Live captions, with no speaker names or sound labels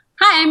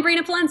I'm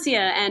Brina Palencia,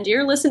 and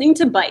you're listening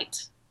to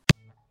Bite.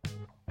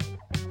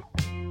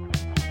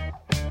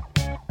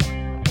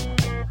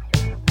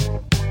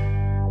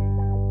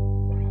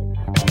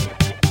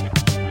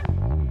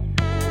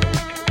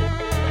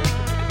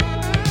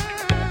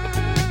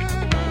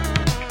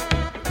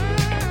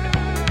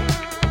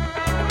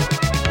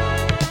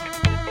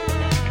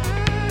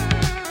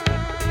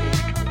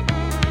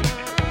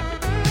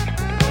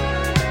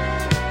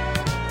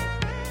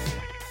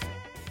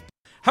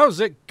 How's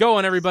it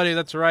going, everybody?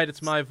 That's right,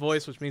 it's my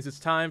voice, which means it's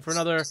time for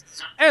another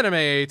Anime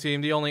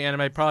A-Team, the only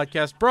anime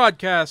podcast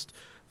broadcast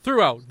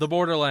throughout the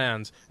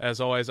Borderlands.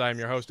 As always, I'm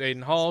your host,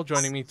 Aiden Hall.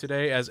 Joining me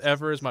today, as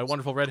ever, is my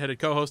wonderful redheaded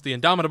co-host, the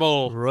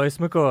indomitable Royce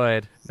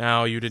McCoy.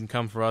 Now, you didn't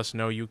come for us.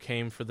 No, you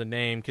came for the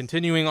name.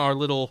 Continuing our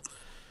little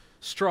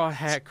Straw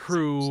Hat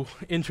Crew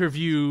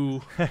interview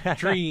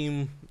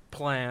dream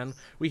plan,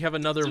 we have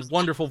another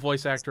wonderful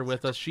voice actor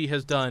with us. She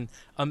has done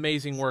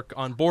amazing work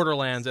on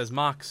Borderlands as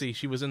Moxie.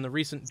 She was in the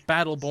recent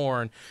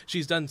Battleborn.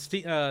 She's done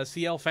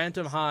CL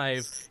Phantom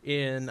Hive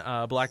in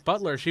Black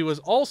Butler. She was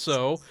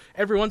also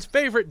everyone's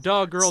favorite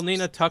dog girl,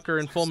 Nina Tucker,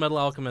 in Full Metal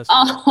Alchemist.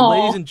 Oh.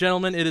 Ladies and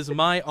gentlemen, it is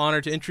my honor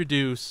to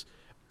introduce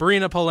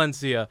Brina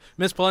Palencia.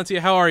 Miss Palencia,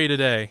 how are you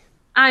today?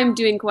 I'm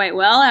doing quite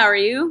well. How are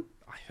you?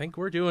 I think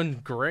we're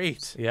doing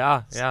great.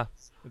 Yeah.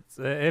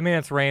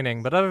 It's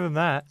raining, but other than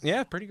that,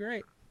 Yeah, pretty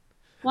great.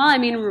 Well, I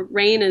mean,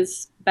 rain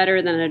is better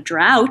than a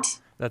drought.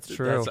 that's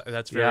true.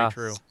 That's very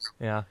true.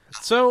 Yeah.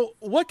 So,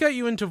 what got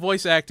you into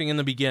voice acting in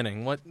the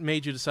beginning? What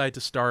made you decide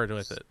to start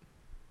with it?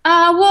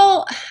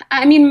 Well,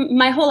 I mean,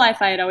 my whole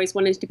life I had always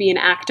wanted to be an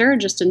actor,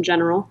 just in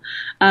general.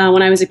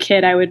 When I was a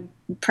kid, I would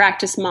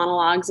practice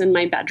monologues in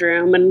my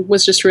bedroom and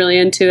was just really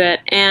into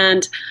it.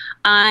 And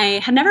I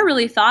had never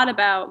really thought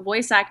about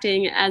voice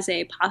acting as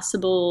a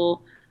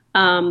possible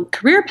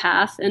career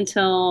path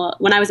until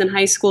when I was in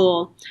high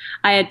school.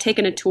 I had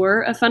taken a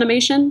tour of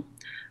Funimation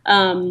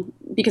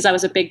because I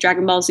was a big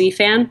Dragon Ball Z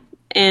fan,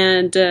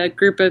 and a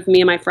group of me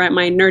and my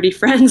nerdy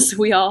friends,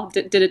 we all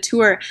did a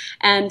tour,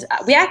 and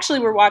we actually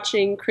were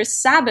watching Chris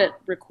Sabat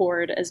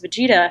record as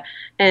Vegeta,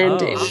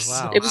 and it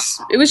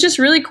was just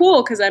really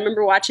cool because I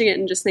remember watching it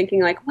and just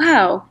thinking like,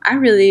 wow, I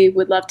really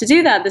would love to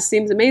do that. This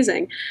seems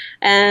amazing.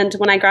 And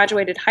when I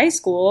graduated high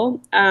school,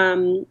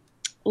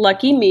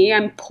 lucky me,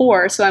 I'm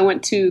poor, so I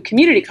went to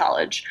community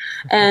college.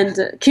 And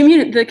the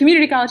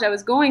community college I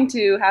was going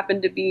to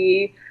happened to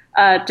be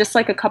just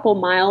like a couple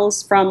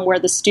miles from where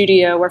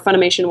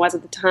Funimation was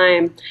at the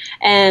time.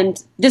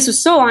 And this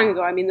was so long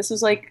ago. I mean, this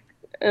was like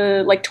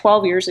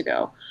 12 years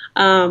ago.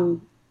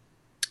 And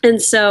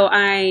so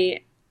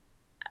I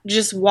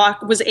just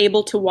was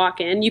able to walk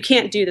in. You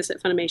can't do this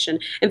at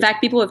Funimation. In fact,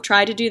 people have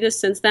tried to do this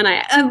since then.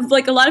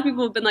 A lot of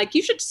people have been like,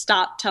 you should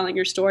stop telling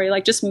your story,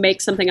 like just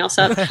make something else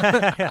up.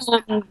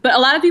 But a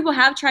lot of people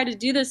have tried to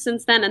do this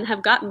since then and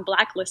have gotten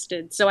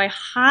blacklisted. So I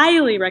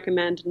highly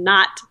recommend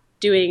not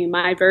doing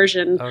my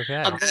version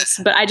of this.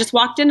 But I just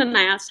walked in and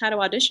I asked how to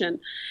audition,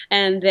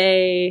 and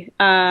they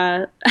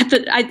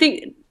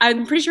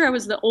I'm pretty sure I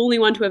was the only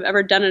one to have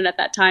ever done it at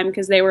that time,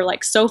 because they were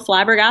like so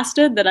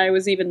flabbergasted that I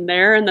was even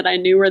there and that I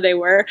knew where they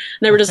were. And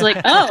they were just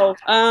like, I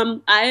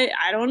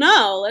don't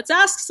know, let's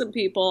ask some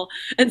people.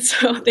 And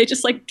so they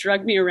just like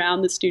drug me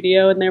around the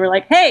studio and they were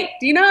like, hey,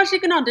 do you know how she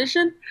can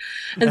audition?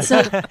 And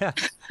so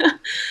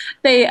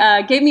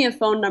they gave me a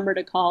phone number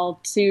to call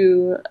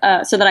so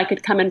that I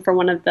could come in for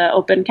one of the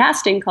open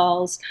casting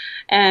calls.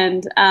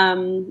 And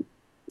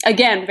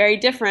again, very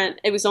different.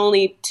 It was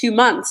only 2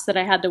 months that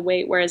I had to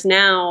wait, whereas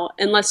now,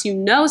 unless you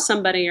know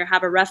somebody or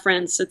have a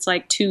reference, it's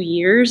like 2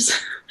 years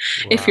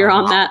if you're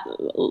on that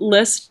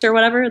list or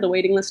whatever. The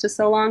waiting list is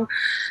so long.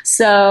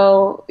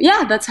 So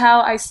yeah, that's how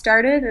I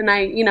started. And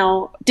I,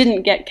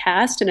 didn't get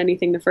cast in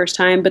anything the first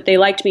time, but they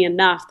liked me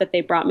enough that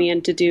they brought me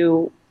in to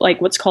do like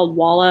what's called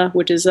Walla,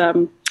 which is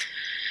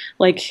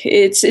like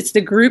it's the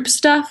group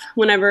stuff.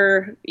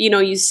 Whenever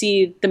you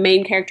see the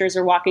main characters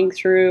are walking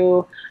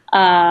through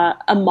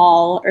a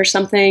mall or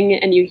something,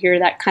 and you hear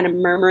that kind of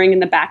murmuring in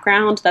the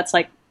background, that's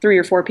like 3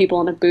 or 4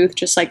 people in a booth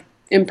just like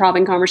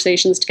improvising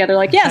conversations together,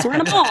 like, yes, we're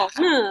in a mall.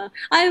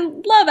 I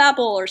love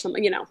Apple or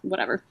something,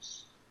 whatever.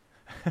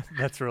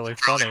 That's really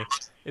funny.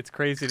 It's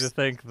crazy to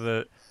think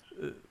that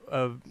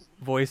a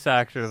voice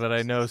actor that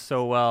I know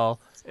so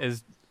well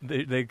is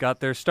they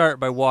got their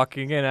start by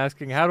walking in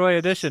asking, how do I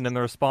audition? And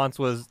the response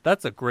was,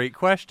 that's a great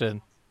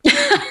question.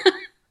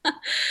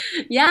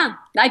 Yeah,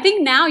 I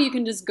think now you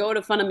can just go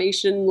to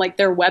Funimation, like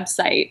their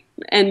website,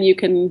 and you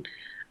can,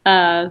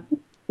 I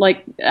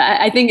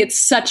think it's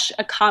such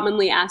a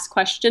commonly asked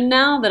question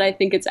now that I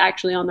think it's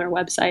actually on their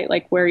website,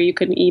 like where you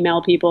can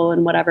email people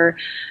and whatever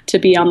to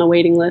be on the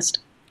waiting list.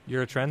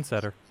 You're a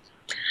trendsetter.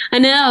 I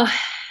know.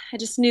 I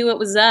just knew what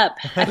was up.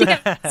 I think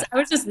I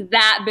was just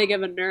that big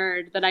of a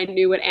nerd that I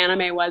knew what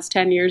anime was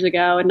 10 years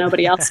ago and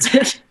nobody else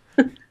did.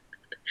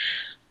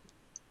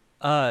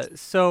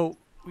 So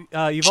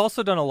you've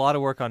also done a lot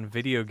of work on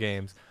video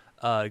games.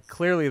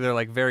 Clearly, they're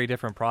like very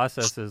different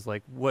processes.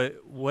 Like,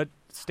 what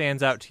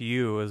stands out to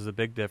you as the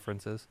big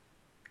differences?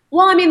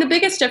 Well, I mean, the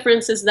biggest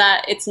difference is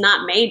that it's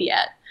not made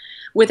yet.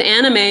 With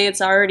anime,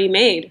 it's already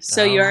made,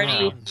 so you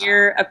already wow.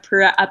 hear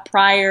a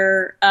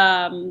prior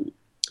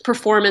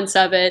performance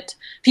of it.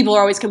 People are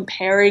always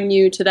comparing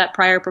you to that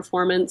prior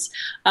performance.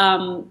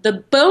 So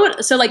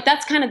like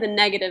that's kind of the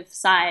negative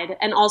side,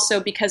 and also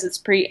because it's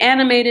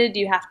pre-animated,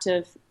 you have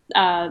to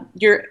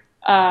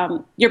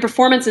your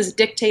performance is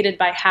dictated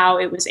by how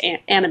it was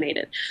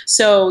animated.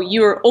 So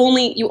you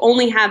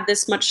only have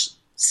this much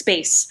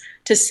space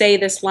to say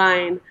this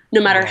line,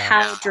 no matter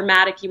how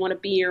dramatic you want to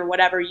be or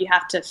whatever. You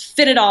have to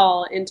fit it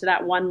all into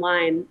that one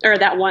line, or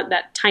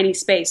that tiny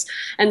space.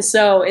 And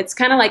so it's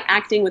kind of like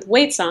acting with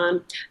weights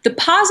on. The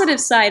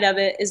positive side of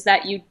it is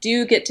that you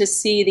do get to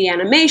see the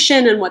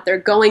animation and what they're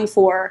going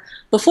for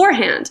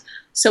beforehand.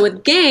 So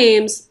with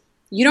games,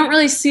 you don't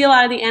really see a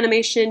lot of the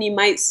animation. You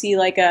might see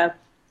like a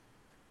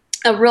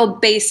real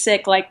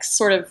basic, like,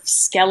 sort of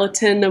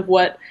skeleton of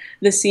what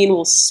the scene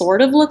will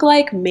sort of look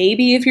like,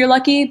 maybe if you're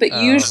lucky, but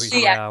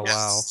usually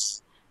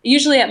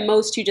at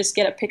most you just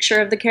get a picture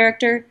of the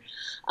character,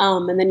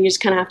 and then you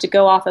just kind of have to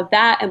go off of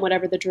that and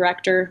whatever the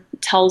director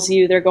tells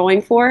you they're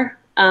going for.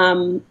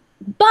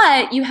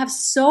 But you have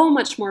so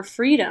much more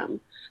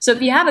freedom. So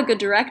if you have a good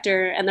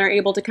director and they're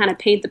able to kind of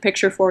paint the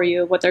picture for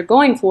you of what they're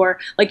going for,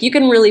 like, you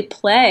can really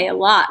play a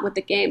lot with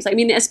the games. I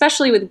mean,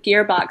 especially with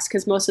Gearbox,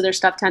 because most of their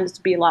stuff tends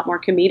to be a lot more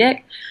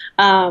comedic.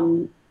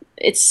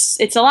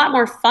 It's a lot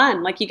more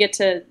fun. Like, you get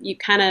to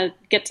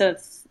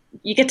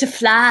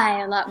fly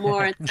a lot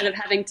more instead of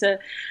having to,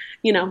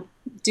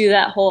 do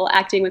that whole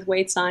acting with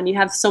weights on. You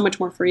have so much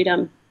more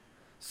freedom.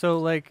 So,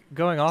 like,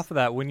 going off of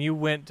that, when you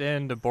went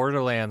into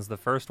Borderlands, the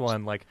first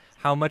one, like,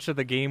 how much of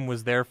the game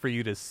was there for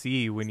you to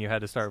see when you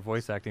had to start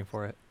voice acting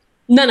for it?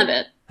 None of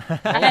it.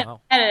 I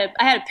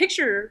had a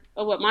picture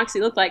of what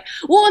Moxie looked like.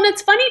 Well, and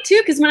it's funny, too,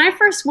 because when I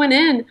first went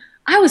in,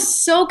 I was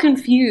so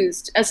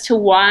confused as to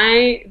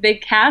why they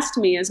cast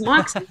me as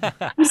Moxie.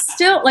 I'm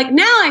still, like,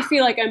 now I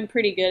feel like I'm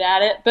pretty good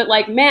at it. But,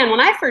 like, man, when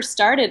I first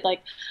started,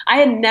 like, I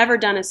had never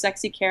done a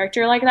sexy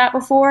character like that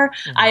before.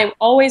 Mm-hmm. I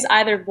always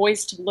either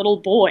voiced little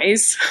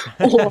boys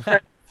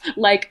or,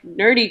 like,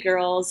 nerdy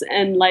girls.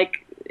 And,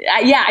 like,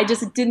 I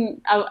just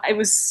didn't, it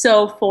was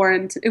so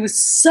foreign. It was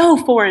so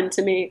foreign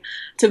to me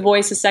to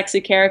voice a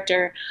sexy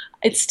character.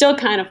 It's still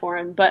kind of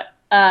foreign, but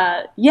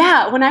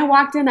when I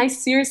walked in, I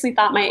seriously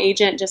thought my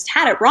agent just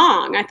had it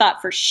wrong. I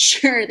thought for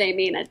sure they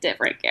mean a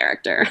different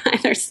character.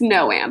 There's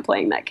no way I'm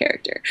playing that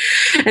character.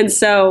 And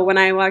so when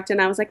I walked in,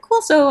 I was like,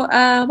 cool, so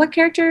what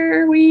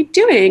character are we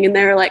doing? And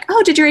they were like,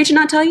 oh, did your agent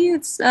not tell you?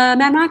 It's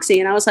Mad Moxie.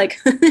 And I was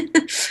like,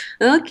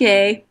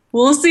 okay,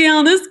 we'll see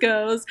how this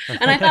goes.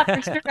 And I thought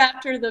for sure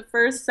after the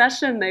first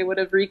session they would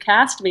have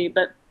recast me,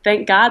 but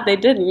thank God they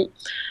didn't.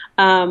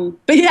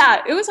 But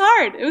yeah, it was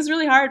hard. It was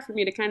really hard for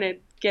me to kind of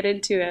get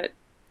into it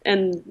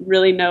and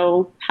really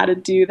know how to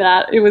do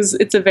that.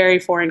 It's a very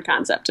foreign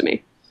concept to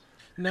me.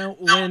 Now,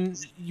 when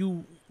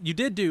you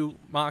did do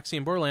Moxie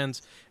and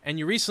Borderlands, and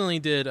you recently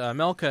did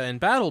Melka and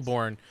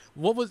Battleborn,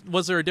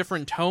 was there a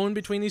different tone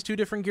between these two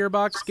different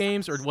Gearbox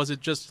games, or was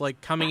it just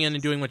like coming in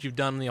and doing what you've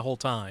done the whole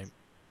time?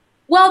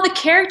 Well, the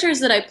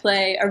characters that I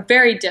play are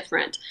very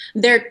different.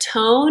 Their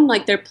tone,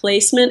 like their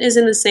placement, is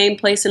in the same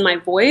place in my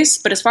voice,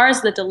 but as far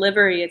as the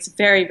delivery, it's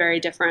very, very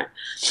different.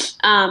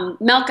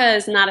 Melka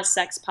is not a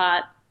sex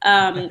pot.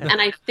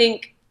 And I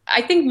think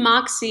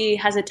Moxie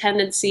has a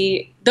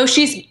tendency, though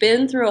she's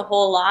been through a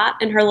whole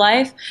lot in her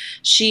life,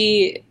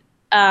 she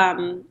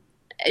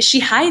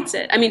hides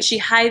it. I mean, she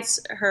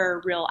hides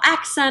her real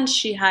accent.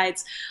 She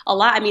hides a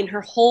lot. I mean,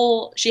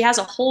 she has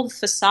a whole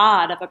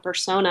facade of a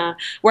persona,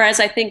 whereas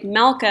I think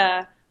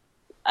Melka,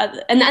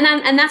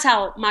 and that's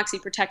how Moxie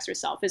protects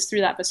herself, is through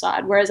that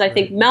facade. Whereas I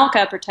think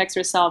Melka protects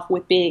herself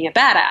with being a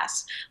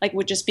badass, like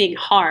with just being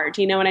hard.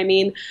 You know what I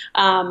mean?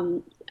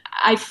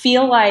 I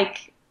feel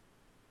like,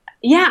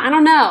 I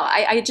don't know.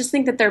 I just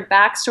think that their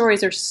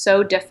backstories are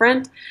so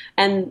different,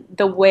 and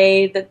the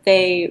way that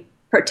they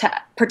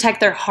protect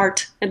their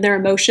heart and their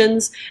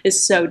emotions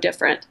is so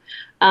different.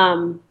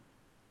 And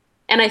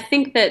I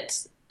think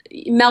that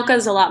Melka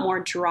is a lot more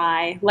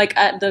dry. Like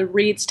the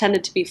reads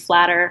tended to be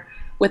flatter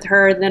with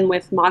her than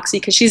with Moxie,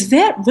 because she's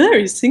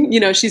very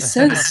she's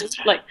so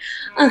like,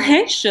 oh,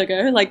 hey,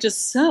 sugar, like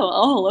just so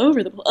all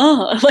over the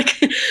like.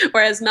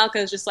 Whereas Melka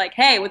is just like,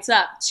 hey, what's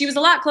up? She was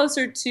a lot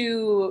closer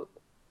to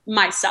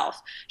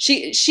myself.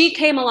 She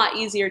came a lot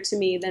easier to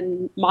me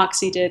than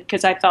Moxie did,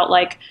 because I felt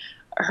like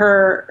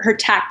her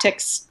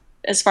tactics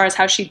as far as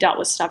how she dealt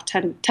with stuff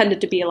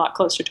tended to be a lot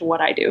closer to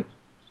what I do.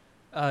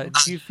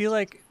 Do you feel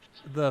like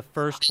the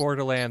first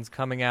Borderlands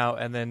coming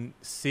out and then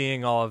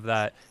seeing all of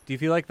that, do you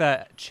feel like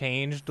that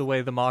changed the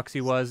way the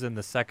Moxie was in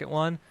the second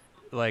one?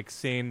 Like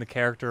seeing the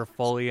character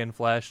fully in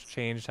flesh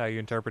changed how you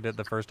interpreted it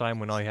the first time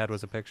when all you had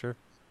was a picture?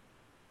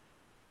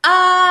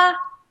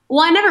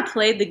 Well, I never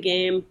played the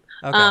game.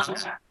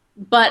 Okay.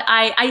 But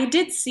I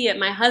did see it.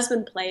 My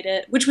husband played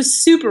it, which was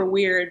super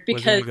weird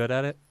because... Was he good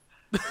at it?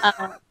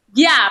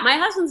 Yeah, my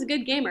husband's a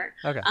good gamer.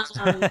 Okay.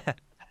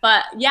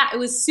 But yeah, it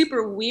was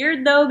super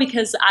weird though,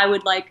 because I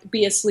would like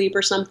be asleep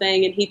or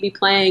something and he'd be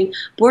playing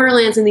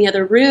Borderlands in the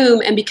other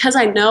room. And because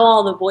I know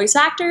all the voice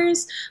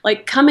actors,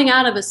 like coming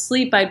out of a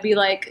sleep, I'd be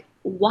like,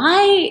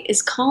 why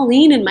is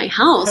Colleen in my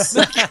house?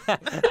 Like,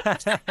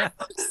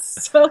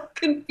 so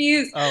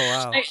confused. Oh,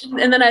 wow.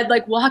 And then I'd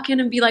like walk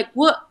in and be like,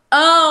 what?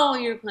 Oh,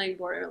 you're playing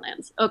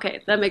Borderlands. Okay,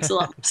 that makes a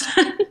lot more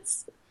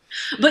sense.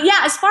 But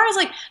yeah, as far as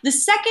like the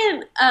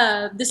second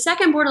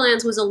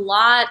Borderlands was a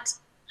lot,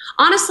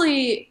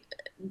 honestly,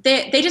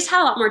 they just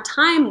had a lot more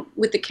time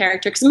with the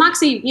character, because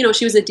Moxie, you know,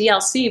 she was a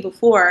DLC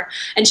before,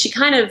 and she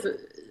kind of,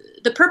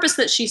 the purpose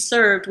that she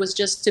served was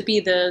just to be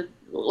the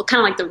kind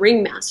of like the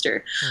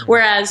ringmaster.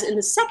 Whereas in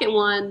the second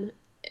one,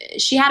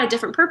 she had a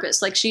different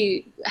purpose. Like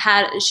she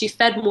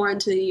fed more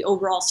into the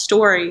overall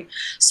story,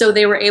 so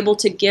they were able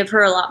to give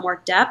her a lot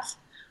more depth.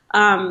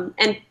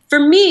 And for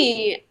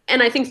me,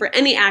 and I think for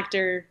any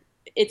actor,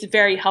 it's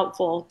very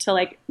helpful to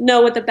like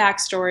know what the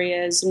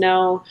backstory is,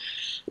 know,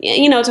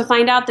 you know, to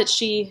find out that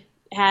she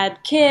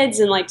had kids,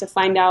 and like to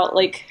find out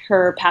like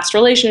her past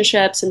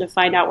relationships, and to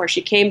find out where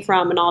she came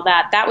from and all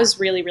that. That was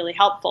really, really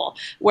helpful.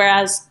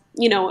 Whereas,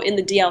 you know, in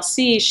the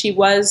DLC, she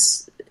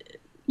was,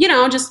 you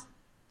know, just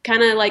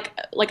kind of like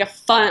a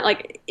fun,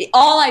 like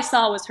all I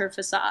saw was her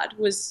facade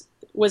was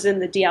in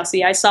the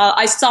DLC. I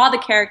saw the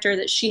character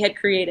that she had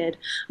created,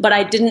 but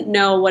I didn't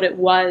know what it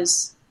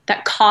was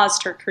that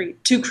caused her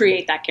to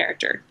create that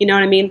character. You know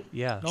what I mean?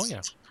 Yeah. Oh, yeah.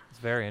 It's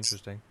very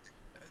interesting.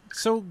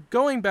 So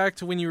going back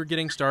to when you were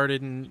getting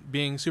started and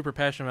being super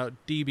passionate about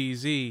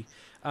DBZ,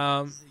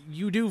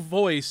 you do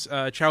voice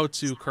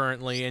Chaozu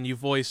currently, and you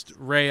voiced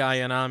Rei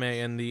Ayanami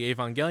in the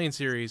Evangelion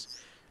series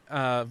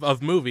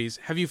of movies.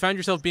 Have you found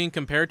yourself being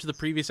compared to the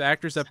previous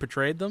actors that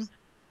portrayed them?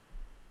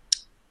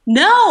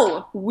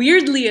 No,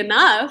 weirdly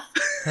enough.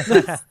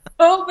 That's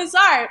so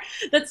bizarre.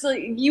 That's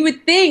like, you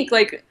would think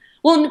like,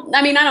 well,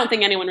 I mean, I don't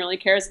think anyone really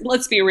cares.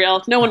 Let's be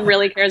real. No one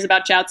really cares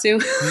about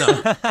Chaozu. No.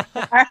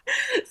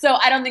 So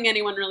I don't think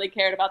anyone really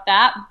cared about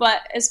that.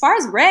 But as far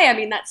as Rei, I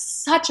mean, that's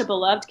such a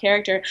beloved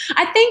character.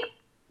 I think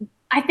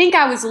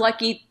I was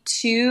lucky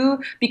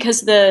too,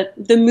 because the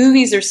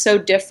movies are so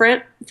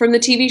different from the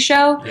TV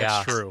show.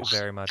 Yeah, true.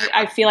 Very much.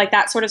 I feel like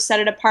that sort of set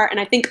it apart. And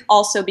I think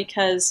also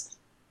because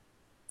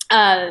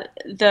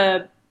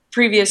the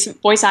previous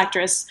voice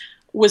actress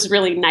was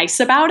really nice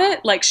about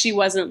it. Like she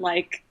wasn't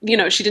like, you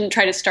know, she didn't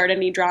try to start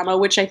any drama,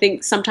 which I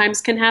think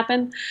sometimes can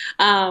happen.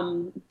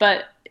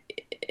 But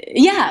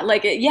yeah,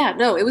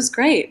 no, it was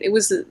great. It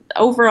was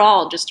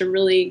overall just a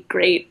really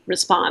great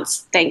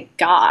response. Thank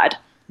God.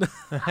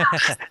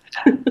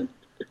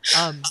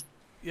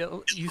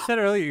 You said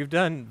earlier you've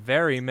done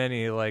very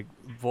many like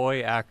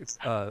boy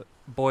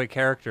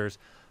characters.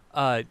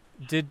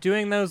 Did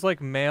doing those like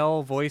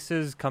male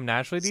voices come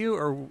naturally to you,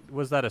 or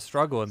was that a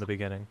struggle in the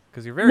beginning?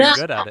 Because you're very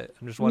good at it.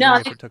 I'm just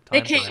wondering if it took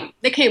time.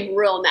 They came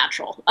real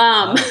natural.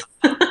 I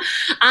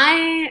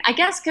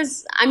guess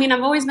because I mean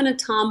I've always been a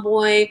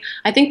tomboy.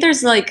 I think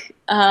there's like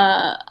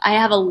I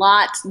have a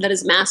lot that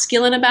is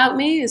masculine about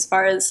me, as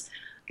far as,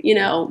 you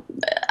know,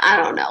 I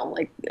don't know,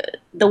 like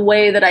the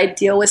way that I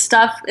deal with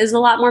stuff is a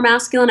lot more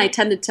masculine. I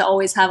tended to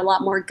always have a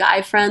lot more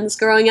guy friends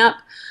growing up.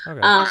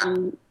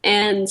 Okay.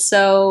 And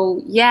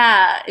so,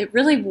 yeah, it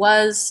really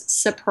was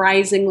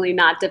surprisingly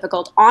not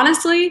difficult.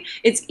 Honestly,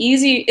 it's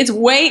easy. It's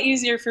way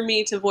easier for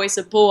me to voice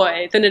a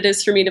boy than it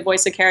is for me to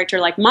voice a character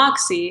like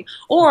Moxie,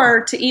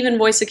 or to even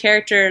voice a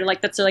character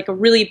like that's like a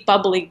really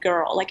bubbly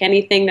girl, like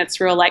anything that's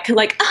real like,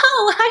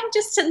 oh, I'm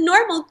just a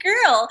normal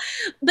girl,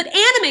 but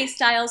anime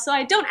style, so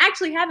I don't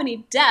actually have any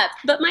depth,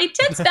 but my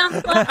tits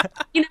bounce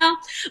up, you know?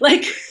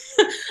 Like,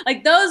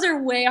 like those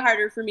are way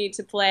harder for me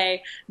to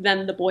play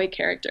than the boy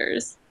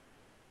characters.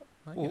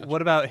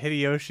 What about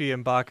Hideyoshi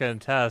and Baka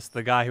and Tess,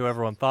 the guy who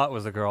everyone thought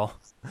was a girl?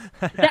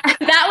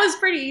 that was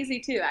pretty easy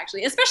too,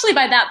 actually. Especially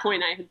by that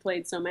point, I had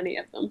played so many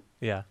of them.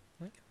 Yeah.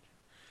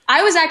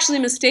 I was actually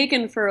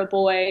mistaken for a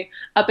boy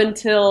up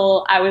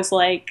until I was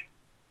like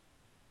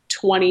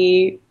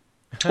 20,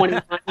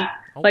 21. Like,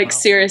 wow.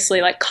 Seriously,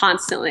 like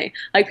constantly.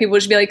 Like people would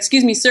just be like,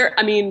 excuse me, sir.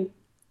 I mean,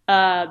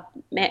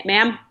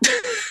 ma'am.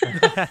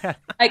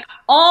 Like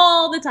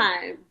all the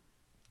time.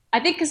 I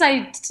think because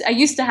I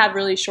used to have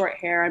really short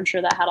hair. I'm sure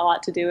that had a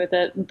lot to do with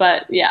it.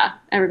 But yeah,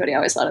 everybody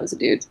always thought I was a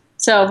dude.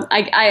 So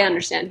I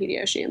understand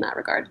Hideyoshi in that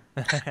regard.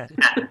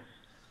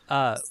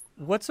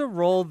 What's a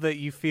role that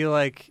you feel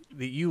like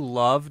that you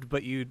loved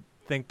but you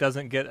think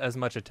doesn't get as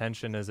much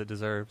attention as it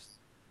deserves?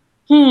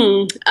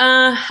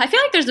 I feel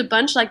like there's a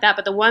bunch like that,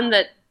 but the one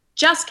that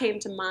just came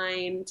to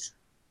mind,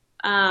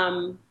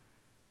 oh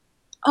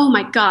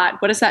my God,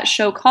 what is that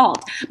show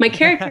called? My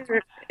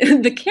character,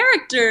 the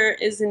character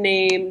is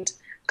named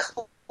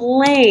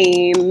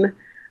Claim.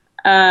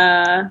 Hold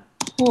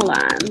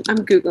on,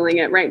 I'm Googling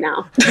it right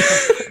now.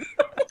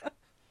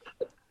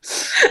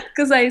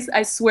 Because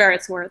I swear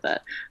it's worth it.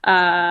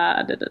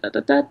 Fractal!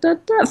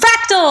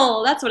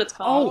 That's what it's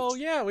called. Oh,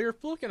 yeah, we were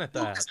looking at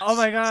that. Oh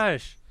my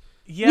gosh.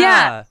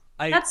 Yeah.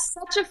 That's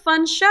such a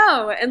fun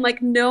show, and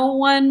like no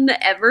one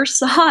ever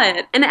saw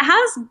it. And it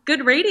has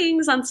good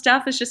ratings on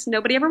stuff. It's just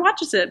nobody ever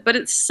watches it. But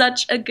it's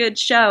such a good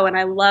show, and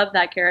I love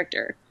that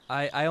character.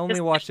 I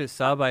only watched it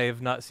sub. I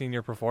have not seen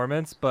your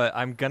performance, but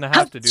I'm gonna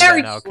have to do that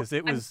now because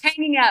it was I'm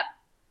hanging up.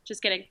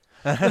 Just kidding.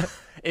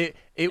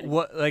 it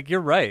was like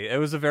you're right. It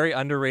was a very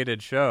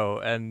underrated show,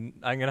 and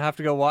I'm gonna have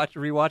to go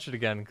rewatch it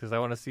again because I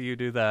want to see you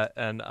do that,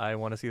 and I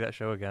want to see that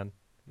show again.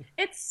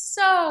 It's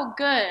so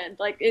good.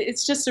 Like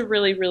it's just a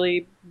really,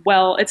 really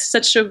it's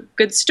such a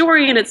good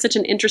story, and it's such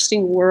an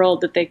interesting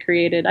world that they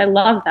created. I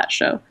love that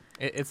show.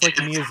 It's like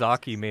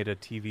Miyazaki made a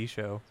TV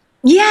show.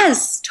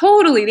 Yes,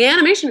 totally. The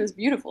animation is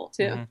beautiful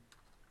too.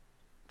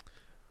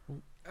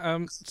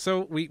 Mm-hmm.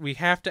 So we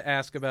have to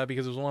ask about,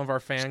 because it was one of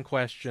our fan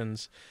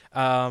questions.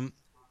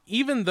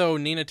 Even though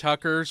Nina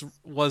Tucker's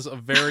was a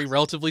very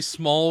relatively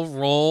small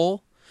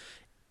role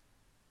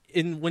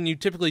when you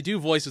typically do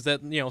voices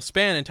that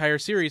span an entire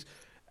series,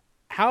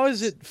 how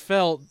has it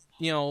felt,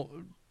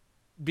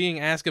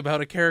 being asked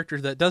about a character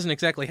that doesn't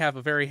exactly have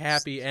a very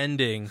happy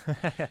ending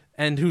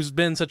and who's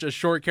been such a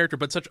short character,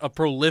 but such a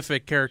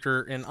prolific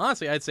character in,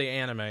 honestly, I'd say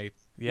anime in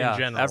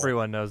general?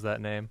 Everyone knows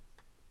that name.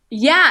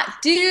 Yeah,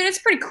 dude, it's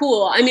pretty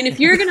cool. I mean, if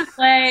you're going to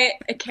play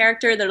a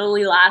character that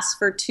only lasts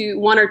for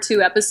 1 or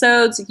 2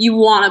 episodes, you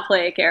want to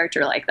play a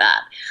character like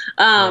that.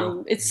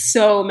 It's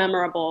so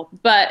memorable.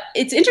 But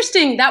it's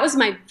interesting. That was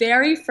my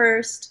very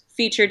first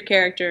featured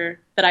character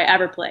that I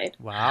ever played.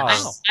 Wow.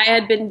 I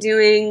had been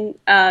doing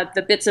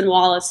the Bits and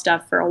Wallace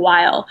stuff for a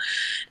while,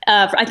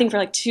 I think for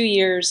like 2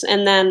 years,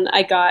 and then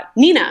I got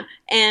Nina,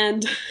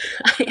 and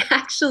I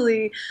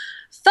actually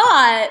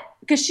thought,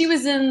 because she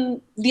was in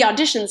the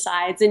audition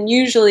sides, and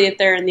usually if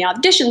they're in the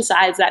audition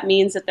sides, that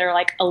means that they're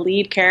like a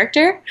lead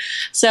character.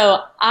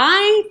 So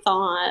I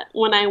thought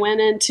when I went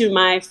into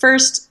my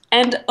first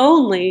and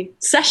only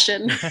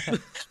session,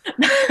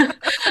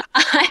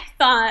 I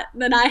thought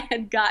that I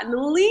had gotten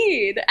a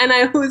lead, and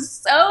I was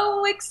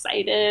so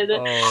excited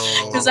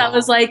because I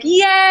was like,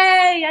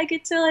 yay, I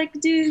get to like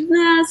do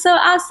that, so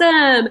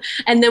awesome.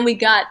 And then we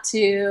got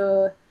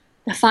to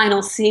the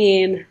final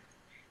scene,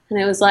 and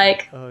it was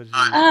like,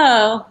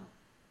 oh,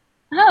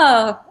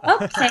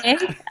 okay.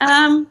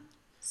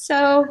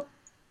 So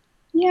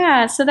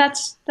yeah, so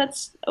that's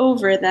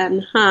over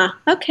then, huh?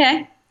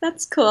 Okay,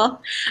 that's cool.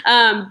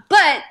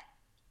 But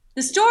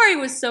the story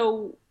was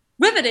so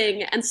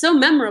riveting and so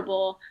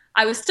memorable,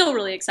 I was still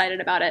really excited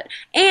about it.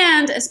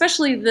 And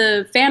especially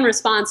the fan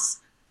response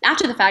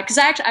after the fact,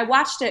 because I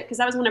watched it, because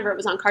that was whenever it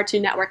was on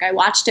Cartoon Network. I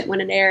watched it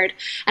when it aired,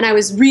 and I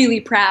was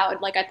really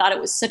proud. Like, I thought it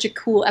was such a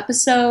cool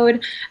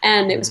episode,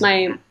 and it was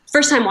my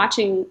first time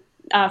watching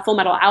Full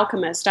Metal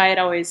Alchemist. I had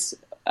always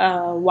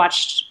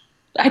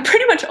I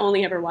pretty much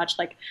only ever watched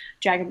like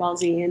Dragon Ball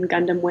Z and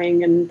Gundam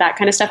Wing and that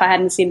kind of stuff. I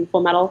hadn't seen Full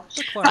Metal.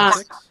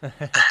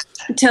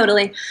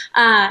 Totally.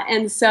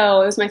 And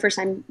so it was my first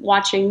time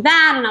watching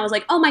that, and I was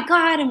like, oh my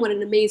God, and what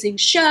an amazing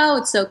show.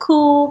 It's so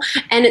cool.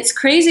 And it's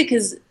crazy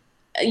because,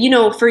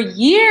 for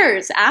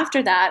years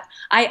after that,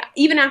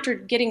 even after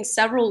getting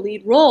several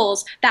lead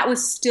roles, that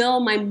was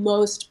still my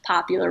most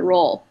popular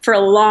role for a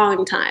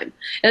long time.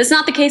 And it's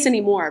not the case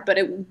anymore, but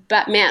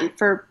man,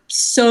 for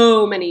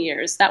so many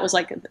years, that was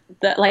like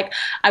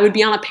I would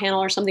be on a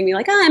panel or something, be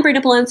like, I'm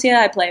Brina Palencia,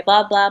 I play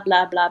blah blah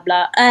blah blah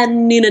blah,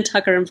 and Nina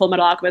Tucker in Full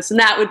Metal Alchemist, and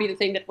that would be the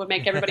thing that would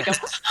make everybody go,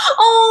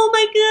 oh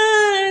my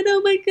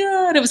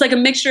God. It was like a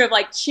mixture of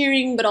like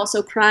cheering but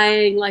also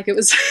crying. Like, it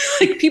was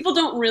like people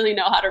don't really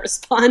know how to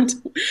respond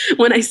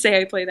when I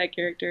say I play that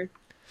character.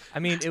 I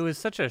mean, it was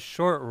such a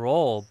short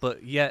role,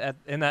 but yet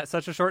in that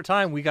such a short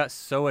time, we got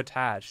so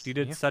attached. You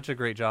did such a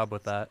great job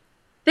with that.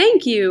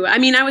 Thank you. I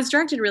mean, I was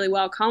directed really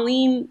well.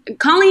 Colleen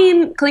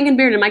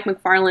Klinkenbeard and Mike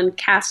McFarlane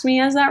cast me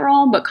as that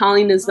role, but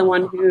Colleen is the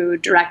one who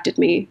directed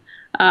me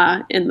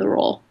in the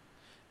role.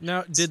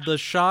 Now, did the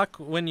shock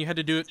when you had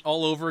to do it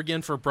all over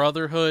again for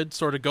Brotherhood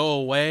sort of go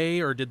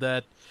away, or did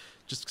that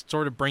just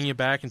sort of bring you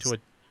back into a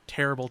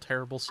terrible,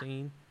 terrible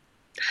scene?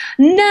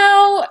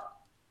 No,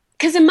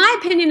 because in my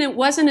opinion, it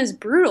wasn't as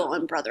brutal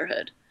in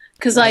Brotherhood.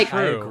 Because I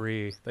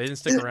agree, they didn't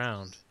stick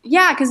around.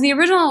 Yeah, because the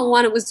original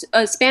one, it was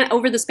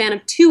over the span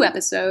of 2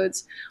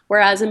 episodes,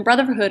 whereas in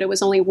Brotherhood it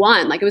was only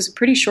 1. Like, it was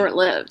pretty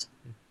short-lived.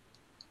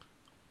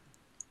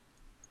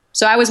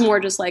 So I was more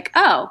just like,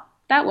 oh,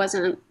 that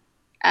wasn't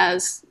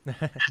as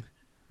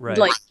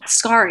like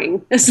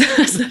scarring as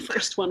the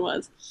first one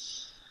was.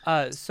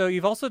 So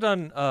you've also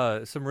done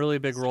some really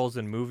big roles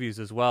in movies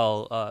as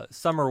well.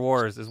 Summer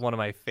Wars is one of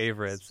my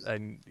favorites,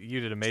 and you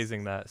did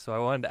amazing that. So I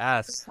wanted to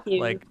ask,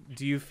 like,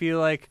 do you feel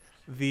like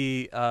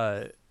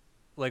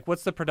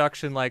what's the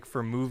production like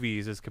for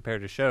movies as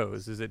compared to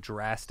shows? Is it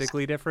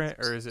drastically different,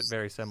 or is it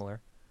very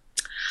similar?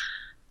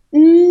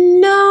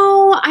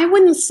 No, I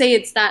wouldn't say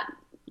it's that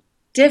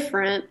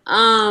different.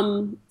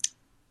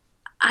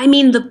 I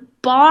mean, the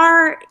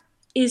bar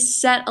is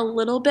set a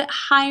little bit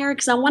higher,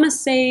 because I want to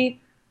say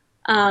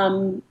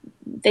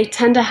they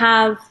tend to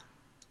have,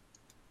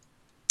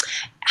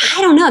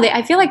 I don't know,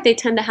 I feel like they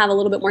tend to have a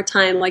little bit more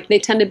time. Like, they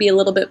tend to be a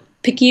little bit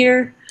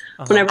pickier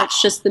whenever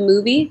it's just the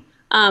movie.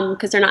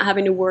 because they're not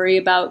having to worry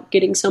about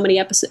getting so many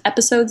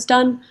episodes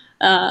done.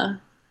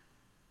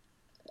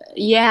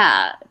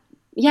 Yeah,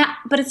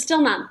 but it's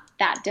still not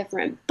that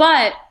different.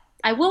 But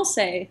I will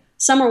say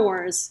Summer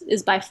Wars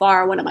is by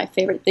far one of my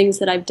favorite things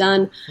that I've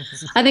done.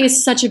 I think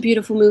it's such a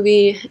beautiful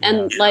movie,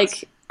 and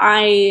like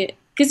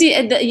because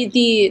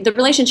the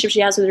relationship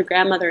she has with her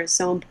grandmother is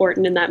so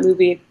important in that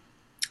movie.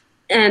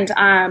 And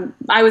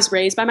I was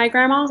raised by my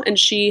grandma, and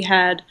she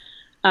had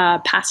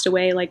passed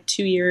away like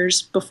 2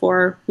 years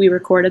before we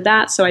recorded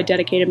that. So I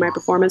dedicated my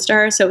performance to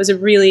her. So it was a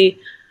really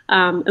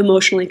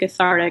emotionally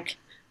cathartic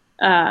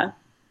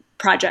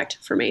project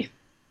for me.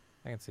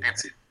 I can see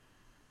that.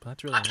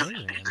 That's really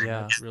amazing.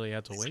 Yeah. That really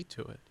adds a weight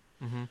to it.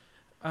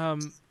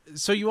 Mm-hmm.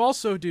 So you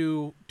also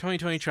do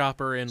 2020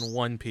 Chopper in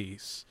One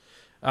Piece.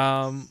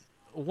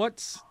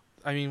 What's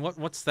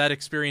that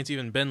experience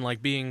even been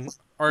like, being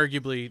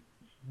arguably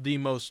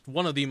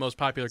one of the most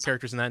popular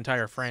characters in that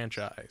entire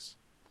franchise?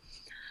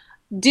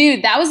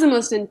 Dude, that was the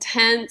most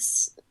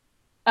intense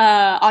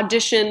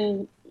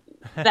audition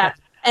that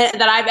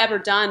I've ever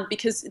done,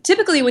 because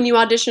typically when you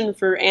audition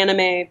for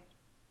anime,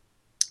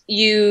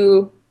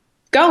 you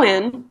go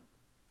in,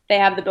 they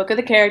have the book of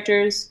the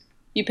characters,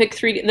 you pick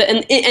three,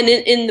 and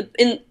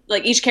in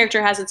like each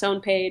character has its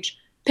own page,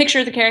 picture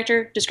of the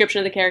character, description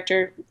of the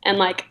character, and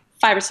like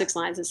 5 or 6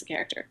 lines as the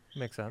character.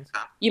 Makes sense.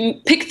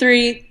 You pick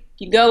 3,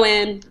 you go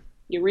in,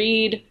 you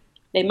read,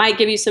 they might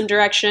give you some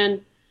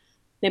direction,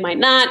 they might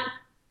not,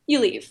 you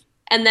leave.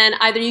 And then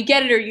either you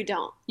get it or you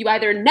don't. You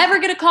either never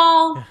get a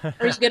call,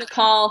 or you get a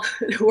call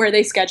where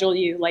they schedule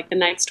you like the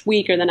next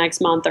week or the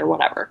next month or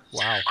whatever.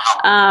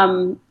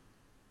 Wow.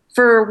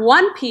 For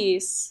One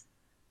Piece,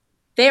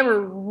 they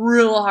were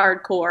real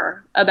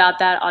hardcore about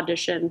that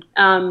audition.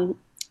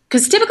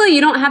 Because typically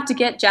you don't have to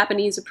get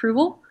Japanese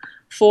approval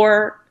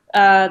for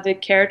the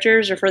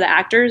characters or for the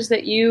actors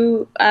that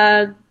you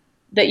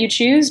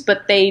choose,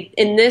 but they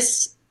in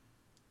this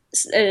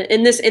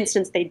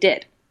instance they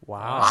did.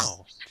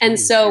 Wow. And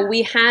so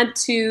we had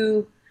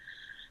to,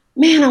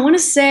 I want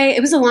to say, it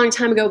was a long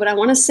time ago, but I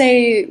want to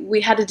say we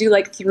had to do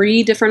like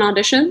 3 different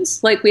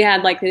auditions. Like we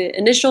had like the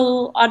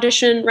initial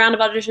round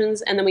of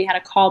auditions, and then we had a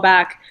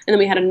callback, and then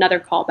we had another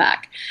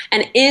callback.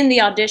 And in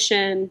the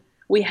audition,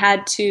 we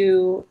had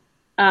to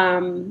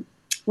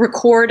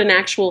record an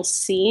actual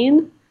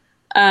scene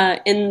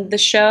in the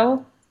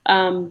show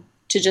to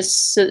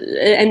just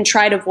and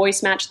try to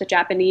voice match the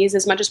Japanese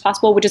as much as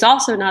possible, which is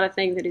also not a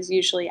thing that is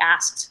usually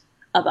asked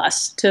of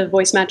us, to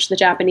voice match the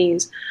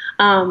Japanese.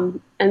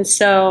 And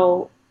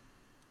so,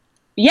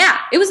 yeah,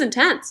 it was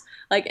intense.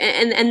 Like,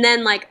 and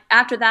then like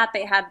after that,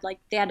 they had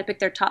to pick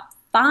their top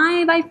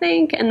 5, I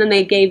think. And then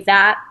they gave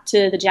that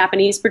to the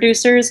Japanese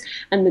producers.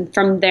 And then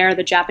from there,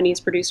 the Japanese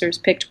producers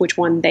picked which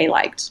one they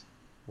liked.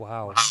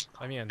 Wow.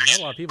 I mean, not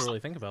a lot of people really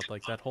think about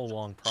like that whole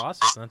long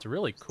process, and that's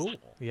really cool.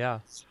 Yeah.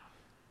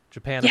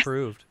 Japan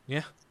approved.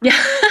 Yeah.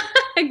 Yeah,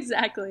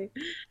 exactly.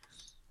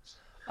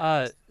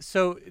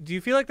 So do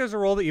you feel like there's a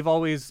role that you've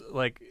always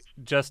like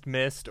just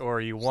missed, or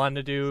you want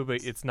to do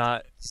but it's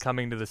not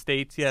coming to the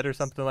States yet, or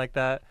something like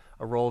that?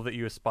 A role that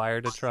you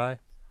aspire to try?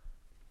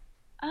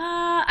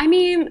 I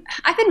mean,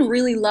 I've been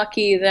really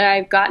lucky that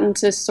I've gotten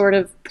to sort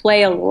of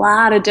play a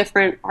lot of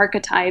different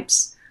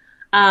archetypes.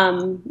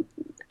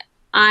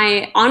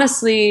 I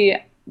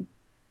honestly,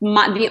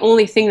 the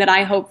only thing that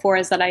I hope for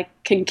is that I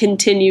can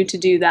continue to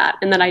do that,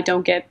 and that I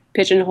don't get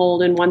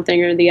pigeonholed in one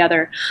thing or the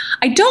other.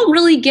 I don't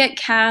really get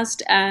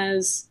cast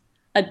as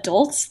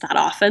adults that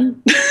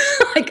often,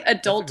 like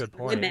adult That's a good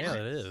point. women. Yeah,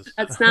 it is.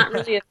 That's not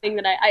really a thing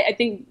that I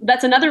think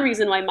that's another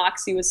reason why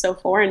Moxie was so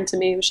foreign to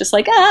me. It was just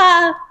like,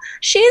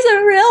 she's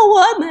a real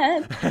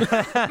woman.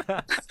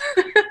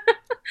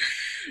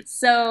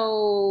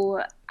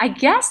 So I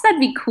guess that'd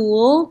be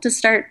cool to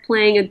start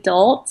playing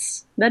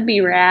adults. That'd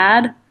be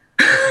rad.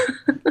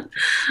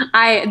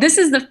 This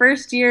is the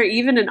first year,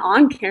 even in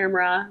on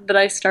camera, that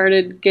I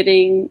started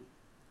getting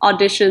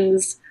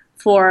auditions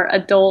for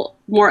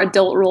more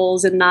adult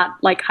roles, and not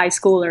like high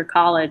school or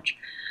college,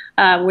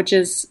 which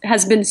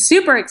has been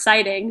super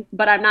exciting.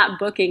 But I'm not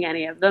booking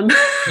any of them.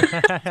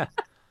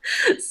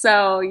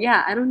 So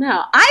yeah, I don't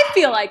know. I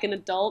feel like an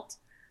adult,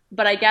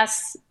 but I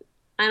guess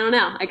I don't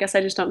know. I guess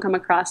I just don't come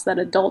across that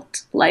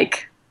adult.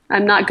 Like,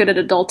 I'm not good at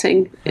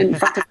adulting in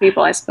front of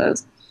people, I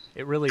suppose.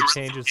 It really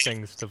changes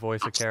things to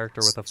voice a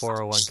character with a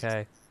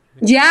 401k.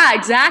 Yeah,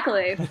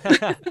 exactly.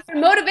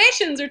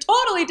 Motivations are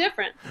totally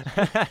different.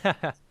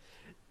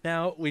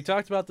 Now, we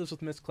talked about this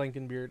with Miss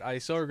Clinkenbeard. I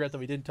so regret that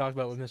we didn't talk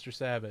about it with Mr.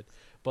 Sabat.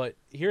 But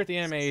here at the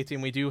Anime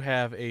A-Team, we do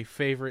have a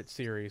favorite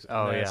series.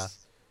 Oh, yeah.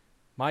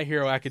 My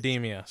Hero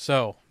Academia.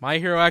 So, My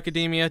Hero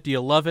Academia, do you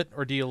love it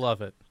or do you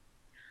love it?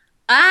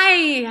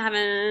 I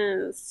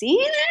haven't seen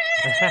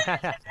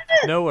it.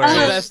 No worries.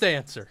 Best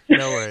answer.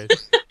 No worries.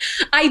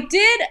 I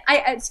did.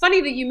 It's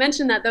funny that you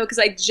mentioned that, though, because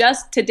I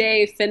just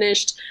today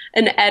finished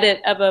an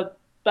edit of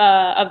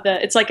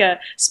it's like a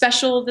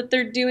special that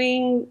they're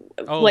doing.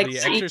 Oh, like the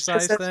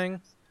exercise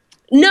thing?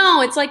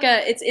 No, it's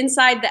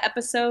inside the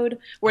episode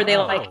where they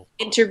like Oh.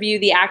 interview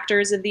the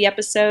actors of the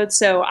episode.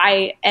 So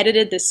I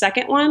edited the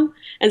second one,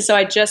 and so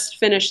I just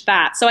finished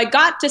that. So I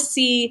got to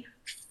see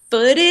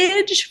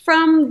footage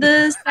from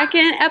the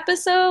second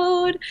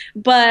episode,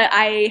 but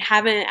I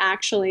haven't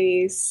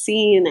actually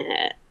seen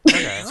it.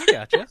 Okay, I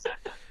gotcha.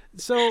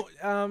 So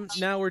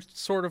now we're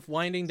sort of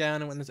winding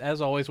down, and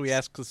as always, we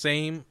ask the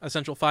same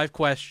essential 5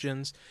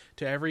 questions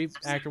to every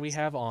actor we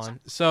have on.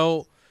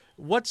 So,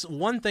 what's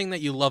one thing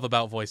that you love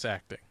about voice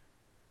acting?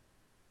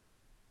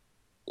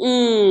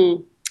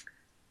 Mm.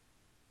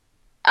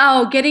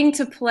 Oh, getting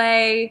to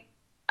play,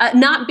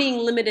 not being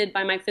limited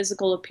by my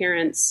physical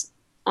appearance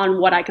on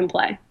what I can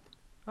play.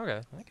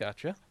 Okay, I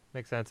gotcha.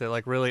 Makes sense. It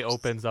like really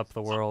opens up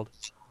the world.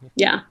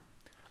 Yeah.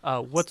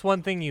 What's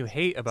one thing you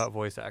hate about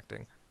voice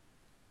acting?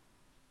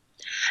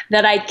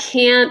 That I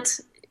can't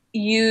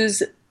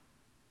use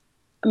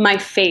my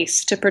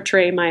face to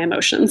portray my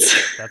emotions.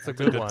 That's a a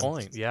good good one.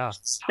 point. Yeah.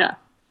 Yeah.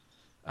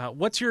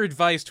 What's your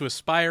advice to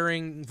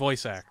aspiring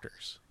voice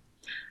actors?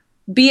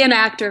 Be an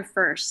actor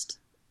first.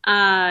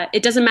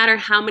 It doesn't matter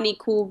how many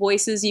cool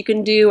voices you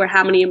can do or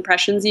how many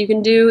impressions you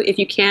can do. If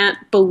you can't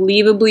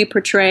believably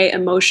portray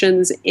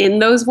emotions in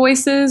those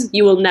voices,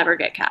 you will never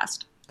get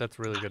cast. That's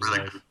really good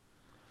advice.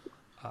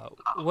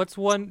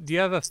 Do you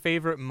have a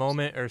favorite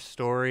moment or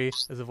story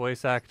as a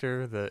voice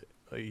actor that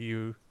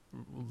you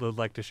would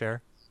like to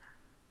share?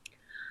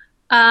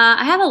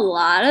 I have a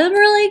lot of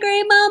really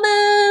great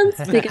moments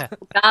because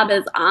the job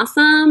is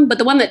awesome. But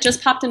the one that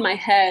just popped in my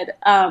head,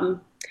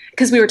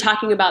 because we were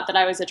talking about that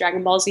I was a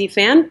Dragon Ball Z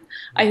fan,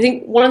 I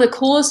think one of the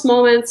coolest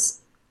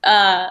moments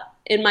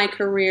in my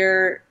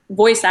career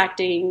voice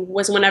acting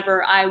was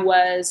whenever I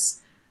was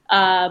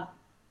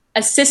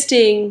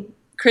assisting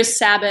Chris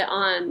Sabat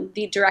on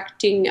the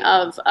directing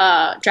of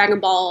Dragon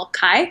Ball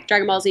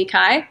Z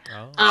Kai.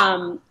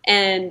 Oh.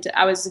 And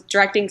I was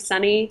directing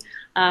Sunny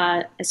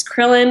as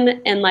Krillin,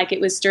 and like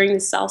it was during the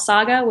Cell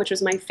Saga, which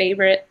was my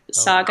favorite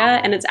saga,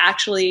 and it's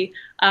actually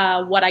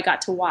what I got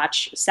to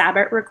watch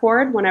Sabat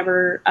record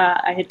whenever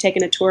I had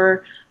taken a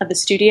tour of the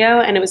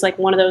studio, and it was like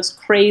one of those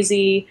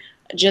crazy,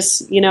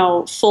 just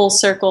full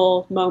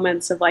circle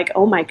moments of like,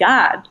 oh my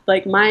god,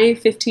 like my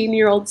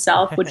 15-year-old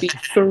self would be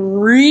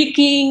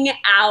freaking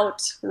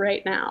out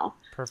right now.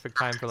 Perfect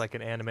time for like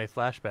an anime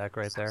flashback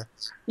right there.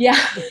 Yeah.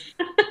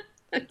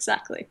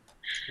 Exactly.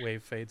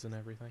 Wave fades and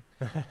everything.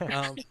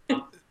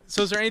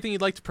 So, is there anything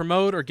you'd like to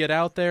promote or get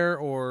out there,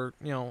 or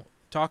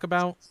talk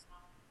about?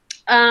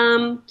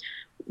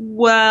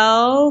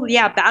 Well,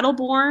 yeah,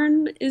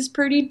 Battleborn is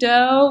pretty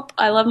dope.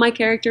 I love my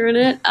character in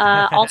it.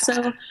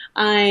 Also,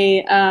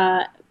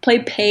 I play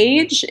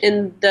Paige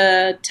in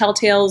the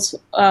Telltale's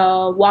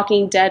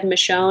Walking Dead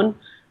Michonne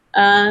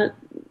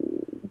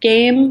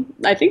game.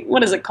 I think,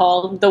 what is it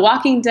called? The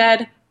Walking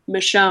Dead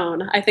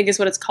Michonne, I think is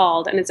what it's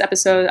called. And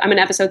I'm in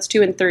episodes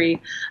 2 and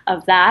 3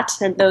 of that.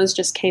 And those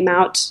just came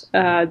out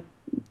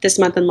this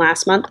month and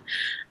last month.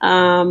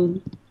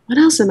 What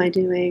else am I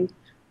doing?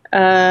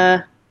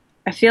 I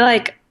feel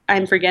like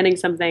I'm forgetting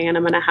something, and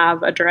I'm going to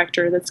have a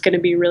director that's going to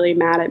be really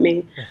mad at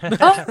me.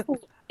 Oh,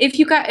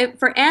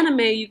 for anime,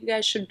 you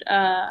guys should.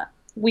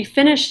 We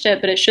finished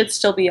it, but it should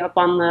still be up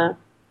on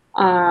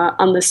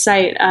the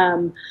site.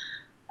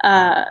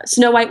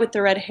 Snow White with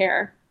the Red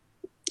Hair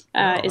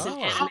is an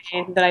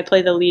anime that I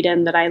play the lead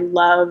in that I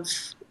love.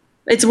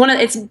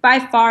 It's by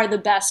far the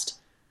best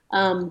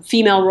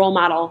female role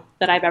model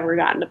that I've ever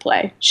gotten to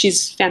play.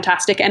 She's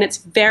fantastic, and it's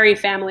very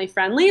family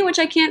friendly, which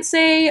I can't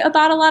say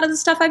about a lot of the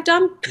stuff I've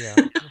done.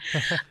 Yeah.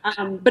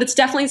 But it's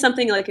definitely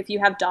something like if you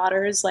have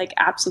daughters, like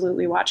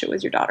absolutely watch it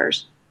with your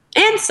daughters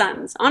and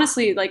sons.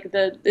 Honestly, like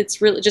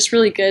it's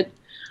really good,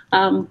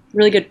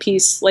 really good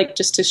piece, like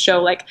just to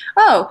show like,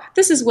 oh,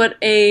 this is what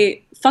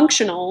a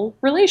functional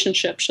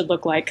relationship should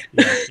look like.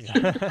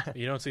 Yeah.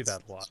 You don't see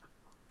that a lot.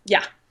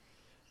 Yeah.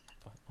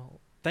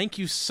 Thank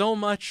you so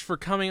much for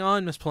coming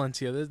on, Miss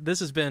Palencia. This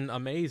has been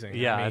amazing.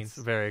 Yeah, I mean, it's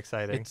very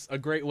exciting. it's a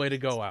great way to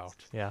go out.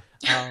 Yeah.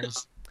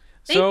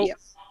 So you.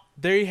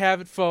 there you have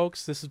it,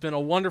 folks. This has been a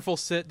wonderful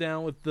sit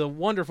down with the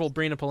wonderful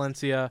Brina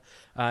Palencia.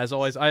 As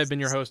always, I have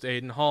been your host,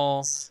 Aiden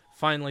Hall.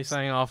 Finally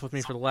signing off with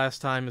me for the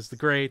last time is the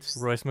great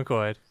Royce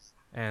McCoy.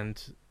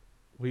 and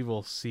we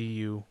will see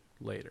you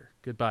later.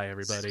 Goodbye,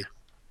 everybody.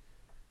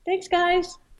 Thanks, guys.